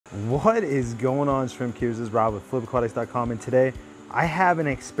What is going on, shrimp keepers? This is Rob with flipaquatics.com, and today I have an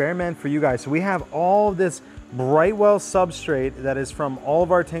experiment for you guys. So we have all this Brightwell substrate that is from all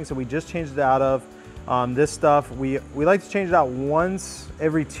of our tanks that we just changed it out of. This stuff, we like to change it out once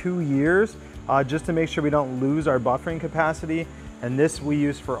every 2 years just to make sure we don't lose our buffering capacity. And this we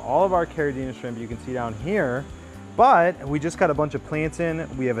use for all of our Caridina shrimp, you can see down here. But we just got a bunch of plants in.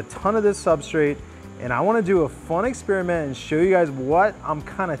 We have a ton of this substrate. And I want to do a fun experiment and show you guys what I'm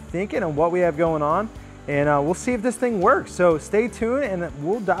kind of thinking and what we have going on. And we'll see if this thing works. So stay tuned and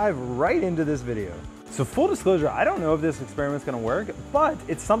we'll dive right into this video. So full disclosure, I don't know if this experiment's going to work, but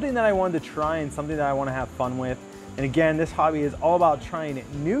it's something that I wanted to try and something that I want to have fun with. And again, this hobby is all about trying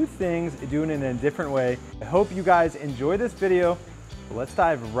new things, doing it in a different way. I hope you guys enjoy this video. Let's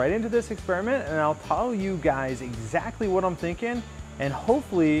dive right into this experiment and I'll tell you guys exactly what I'm thinking and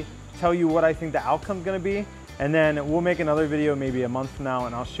hopefully tell you what I think the outcome's gonna be. And then we'll make another video maybe a month from now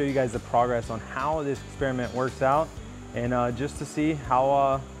and I'll show you guys the progress on how this experiment works out and just to see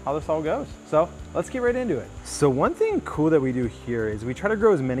how this all goes. So let's get right into it. So one thing cool that we do here is we try to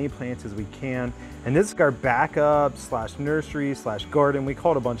grow as many plants as we can. And this is our backup slash nursery slash garden. We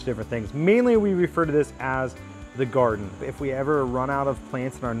call it a bunch of different things. Mainly we refer to this as the garden. If we ever run out of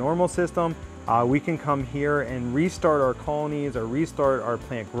plants in our normal system, we can come here and restart our colonies or restart our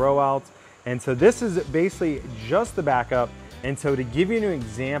plant grow outs. And so this is basically just the backup. And so to give you an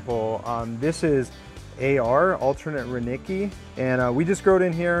example, this is AR, alternate Renicky. And we just grew it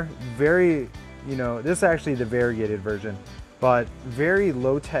in here. Very, this is actually the variegated version, but very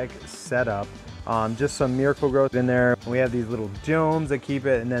low tech setup. Just some miracle growth in there. We have these little domes that keep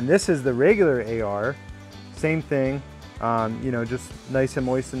it. And then this is the regular AR, same thing, just nice and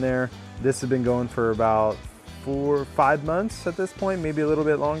moist in there. This has been going for about 4 or 5 months at this point, maybe a little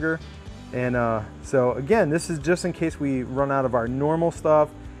bit longer. And so again, this is just in case we run out of our normal stuff,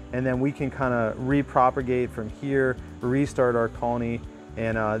 and then we can kind of repropagate from here, restart our colony.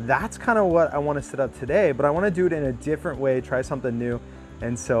 And that's kind of what I want to set up today, but I want to do it in a different way, try something new.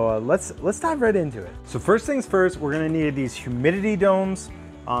 And so let's dive right into it. So first things first, we're going to need these humidity domes.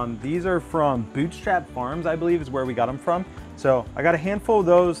 These are from Bootstrap Farms, I believe is where we got them from. So I got a handful of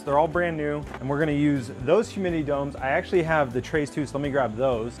those. They're all brand new and we're gonna use those humidity domes. I actually have the trays too, so let me grab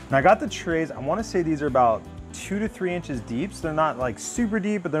those. And I got the trays, I wanna say these are about 2 to 3 inches deep. So they're not like super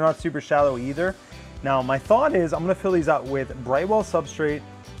deep, but they're not super shallow either. Now my thought is I'm gonna fill these out with Brightwell substrate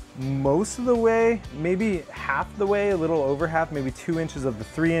most of the way, maybe half the way, a little over half, maybe 2 inches of the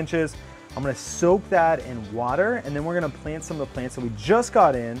 3 inches. I'm gonna soak that in water and then we're gonna plant some of the plants that we just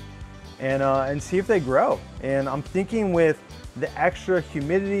got in and see if they grow. And I'm thinking with the extra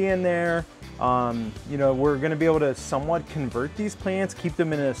humidity in there, we're gonna be able to somewhat convert these plants, keep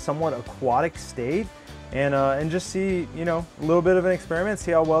them in a somewhat aquatic state and just see, a little bit of an experiment,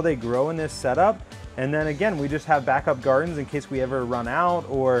 see how well they grow in this setup. And then again, we just have backup gardens in case we ever run out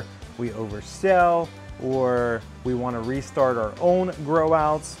or we oversell or we want to restart our own grow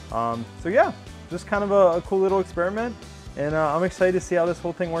outs. So yeah, just kind of a cool little experiment. And I'm excited to see how this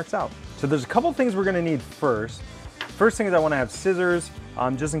whole thing works out. So there's a couple things we're gonna need first. First thing is I wanna have scissors,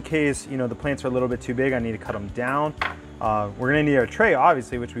 just in case the plants are a little bit too big, I need to cut them down. We're gonna need our tray,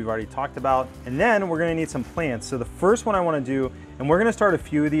 obviously, which we've already talked about. And then we're gonna need some plants. So the first one I wanna do, and we're gonna start a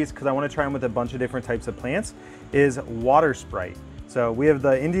few of these because I wanna try them with a bunch of different types of plants, is water sprite. So we have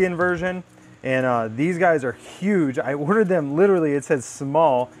the Indian version, and these guys are huge. I ordered them literally, it says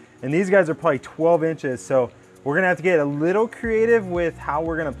small, and these guys are probably 12 inches. So we're gonna have to get a little creative with how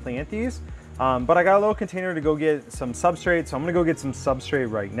we're gonna plant these. But I got a little container to go get some substrate. So I'm gonna go get some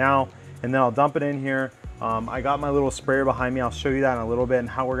substrate right now and then I'll dump it in here. I got my little sprayer behind me. I'll show you that in a little bit and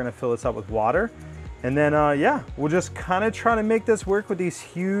how we're gonna fill this up with water. And then yeah, we'll just kind of try to make this work with these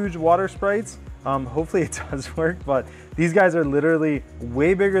huge water sprites. Hopefully it does work, but these guys are literally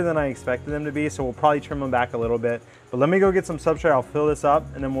way bigger than I expected them to be. So we'll probably trim them back a little bit, but let me go get some substrate. I'll fill this up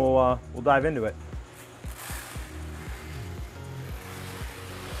and then we'll dive into it.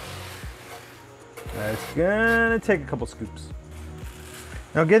 It's gonna take a couple scoops.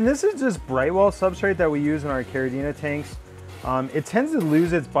 Now again, this is just Brightwell substrate that we use in our Caridina tanks. It tends to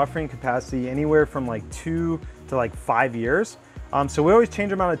lose its buffering capacity anywhere from like 2 to like 5 years. So we always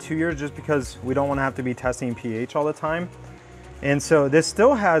change them out at 2 years just because we don't want to have to be testing pH all the time. And so this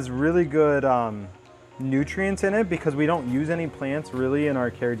still has really good nutrients in it because we don't use any plants really in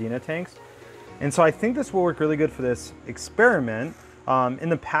our Caridina tanks. And so I think this will work really good for this experiment. In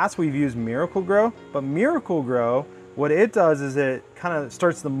the past we've used Miracle-Gro, but Miracle-Gro, what it does is it kind of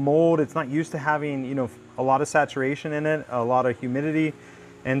starts the mold. It's not used to having, a lot of saturation in it, a lot of humidity.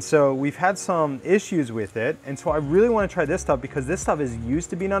 And so we've had some issues with it. And so I really want to try this stuff because this stuff is used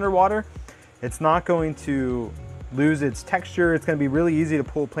to being underwater. It's not going to lose its texture. It's going to be really easy to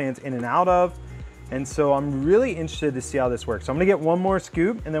pull plants in and out of. And so I'm really interested to see how this works. So I'm going to get one more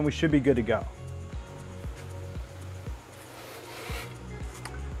scoop and then we should be good to go.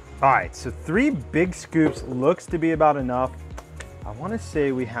 All right, so 3 big scoops looks to be about enough. I want to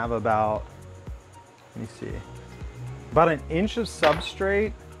say we have about, let me see, about 1 inch of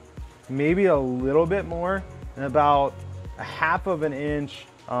substrate, maybe a little bit more, and about 1/2 inch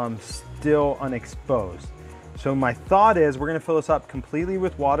still unexposed. So my thought is we're gonna fill this up completely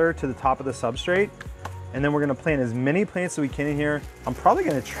with water to the top of the substrate, and then we're gonna plant as many plants as we can in here. I'm probably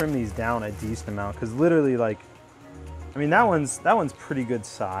gonna trim these down a decent amount because literally, like, I mean, that one's pretty good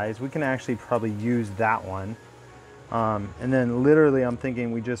size. We can actually probably use that one. And then literally I'm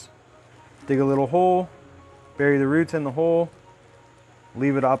thinking we just dig a little hole, bury the roots in the hole,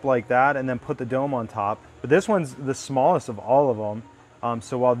 leave it up like that, and then put the dome on top. But this one's the smallest of all of them.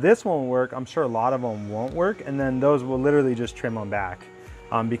 So while this won't work, I'm sure a lot of them won't work. And then those will literally just trim them back.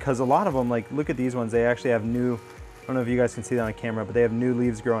 Because a lot of them, like, look at these ones, they actually have new, I don't know if you guys can see that on camera, but they have new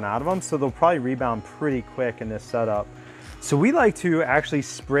leaves growing out of them. So they'll probably rebound pretty quick in this setup. So we like to actually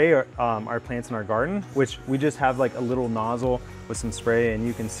spray our plants in our garden, which we just have like a little nozzle with some spray, and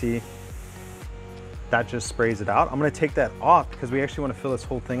you can see that just sprays it out. I'm gonna take that off because we actually wanna fill this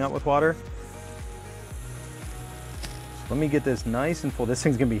whole thing up with water. Let me get this nice and full. This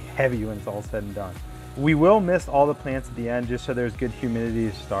thing's gonna be heavy when it's all said and done. We will mist all the plants at the end just so there's good humidity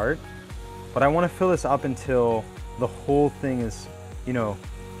to start. But I wanna fill this up until the whole thing is, you know,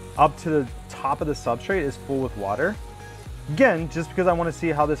 up to the top of the substrate is full with water. Again, just because I want to see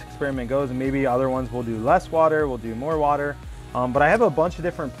how this experiment goes, and maybe other ones will do less water, we'll do more water. But I have a bunch of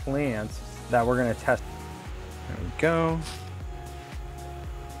different plants that we're going to test. There we go.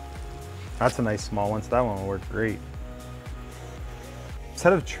 That's a nice small one, so that one will work great.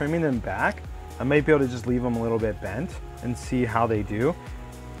 Instead of trimming them back, I might be able to just leave them a little bit bent and see how they do.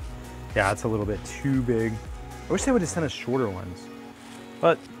 Yeah, it's a little bit too big. I wish they would have sent us shorter ones.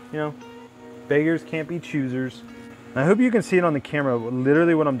 But, you know, beggars can't be choosers. I hope you can see it on the camera.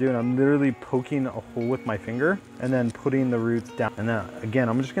 Literally what I'm doing, I'm literally poking a hole with my finger and then putting the roots down. And then again,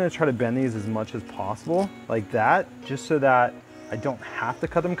 I'm just gonna try to bend these as much as possible like that, just so that I don't have to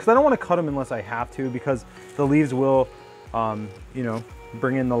cut them, because I don't want to cut them unless I have to, because the leaves will, you know,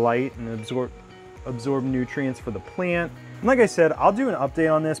 bring in the light and absorb nutrients for the plant. And like I said, I'll do an update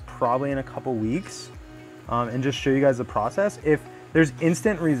on this probably in a couple weeks and just show you guys the process. If there's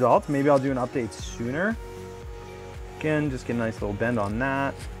instant results, maybe I'll do an update sooner. Again, just get a nice little bend on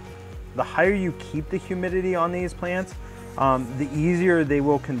that. The higher you keep the humidity on these plants, the easier they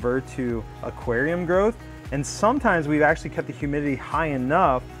will convert to aquarium growth. And sometimes we've actually kept the humidity high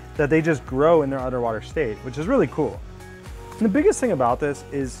enough that they just grow in their underwater state, which is really cool. And the biggest thing about this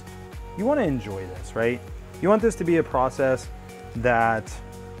is you want to enjoy this, right? You want this to be a process that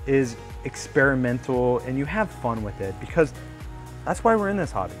is experimental and you have fun with it, because that's why we're in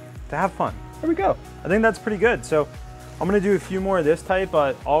this hobby, to have fun. There we go. I think that's pretty good. So I'm gonna do a few more of this type,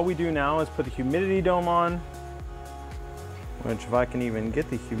 but all we do now is put the humidity dome on, which if I can even get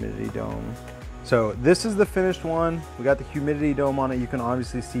the humidity dome. So this is the finished one. We got the humidity dome on it. You can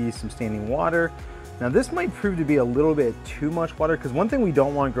obviously see some standing water. Now this might prove to be a little bit too much water, because one thing we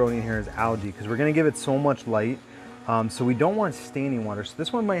don't want growing in here is algae, because we're gonna give it so much light. So we don't want standing water. So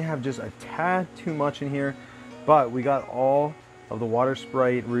this one might have just a tad too much in here, but we got all of the water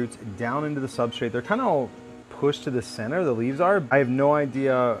sprite roots down into the substrate. They're kind of all pushed to the center, the leaves are. I have no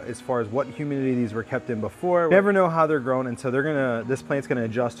idea as far as what humidity these were kept in before. Never know how they're grown, and so this plant's gonna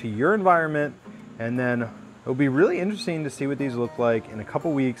adjust to your environment, and then it'll be really interesting to see what these look like in a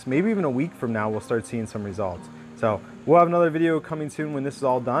couple weeks, maybe even a week from now. We'll start seeing some results. So we'll have another video coming soon when this is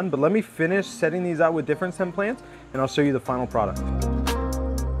all done, but let me finish setting these out with different stem plants and I'll show you the final product.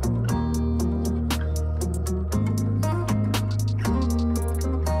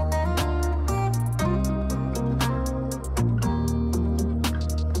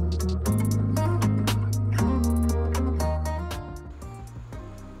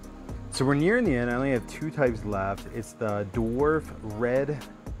 So we're nearing the end. I only have 2 types left. It's the dwarf red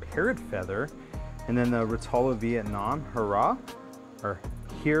parrot feather, and then the Rotala Vietnam Hira, or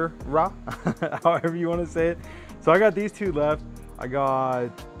Hira, however you want to say it. So I got these 2 left. I got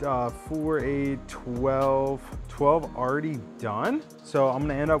 4, 8, 12 already done. So I'm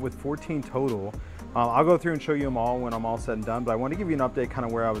gonna end up with 14 total. I'll go through and show you them all when I'm all said and done, but I want to give you an update kind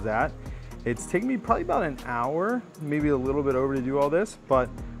of where I was at. It's taken me probably about an hour, maybe a little bit over to do all this, but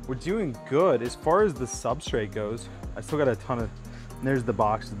we're doing good. As far as the substrate goes, I still got a ton of And there's the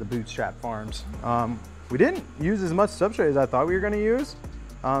box of the Bootstrap Farms. We didn't use as much substrate as I thought we were gonna use,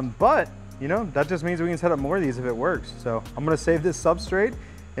 but you know, that just means we can set up more of these if it works. So I'm gonna save this substrate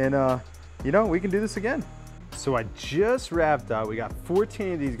and you know, we can do this again. So I just wrapped up. We got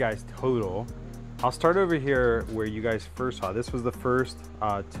 14 of these guys total. I'll start over here where you guys first saw. This was the first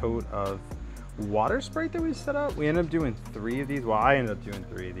tote of water sprite that we set up. We ended up doing 3 of these. Well, I ended up doing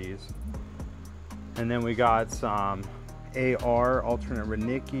 3 of these. And then we got some AR, alternate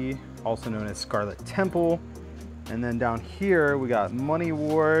Renicky, also known as Scarlet Temple. And then down here, we got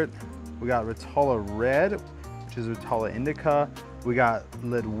Moneywort. We got Rotala Red, which is Rotala Indica. We got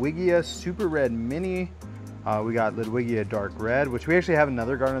Ludwigia Super Red Mini. We got Ludwigia Dark Red, which we actually have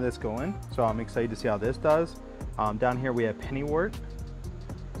another gardener that's going. So I'm excited to see how this does. Down here we have Pennywort.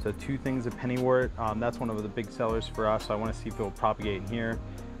 So 2 things of Pennywort. That's one of the big sellers for us. So I want to see if it will propagate in here.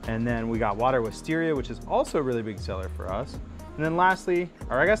 And then we got Water Wisteria, which is also a really big seller for us. And then lastly,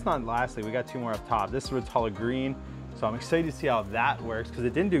 or I guess not lastly, we got 2 more up top. This is Rotala Green. So I'm excited to see how that works because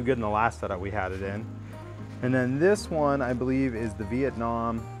it didn't do good in the last setup we had it in. And then this one, I believe, is the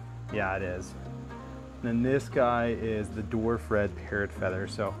Vietnam. Yeah, it is. And then this guy is the Dwarf Red Parrot Feather.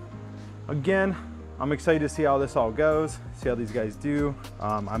 So again, I'm excited to see how this all goes, see how these guys do.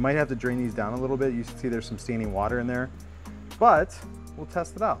 I might have to drain these down a little bit. You can see there's some standing water in there, but we'll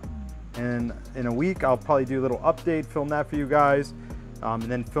test it out. And in a week, I'll probably do a little update, film that for you guys, and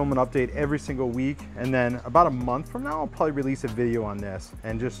then film an update every single week. And then about a month from now, I'll probably release a video on this.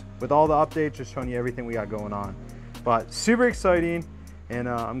 And just with all the updates, just showing you everything we got going on. But super exciting, and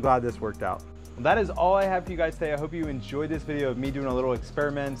I'm glad this worked out. Well, that is all I have for you guys today. I hope you enjoyed this video of me doing a little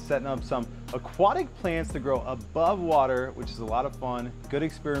experiment, setting up some aquatic plants to grow above water, which is a lot of fun, good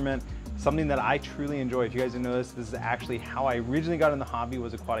experiment, something that I truly enjoy. If you guys didn't know this is actually how I originally got in the hobby,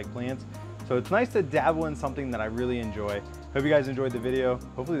 was aquatic plants. So it's nice to dabble in something that I really enjoy. Hope you guys enjoyed the video.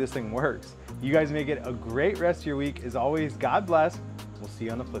 Hopefully this thing works. You guys make it a great rest of your week. As always, God bless. We'll see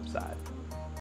you on the flip side.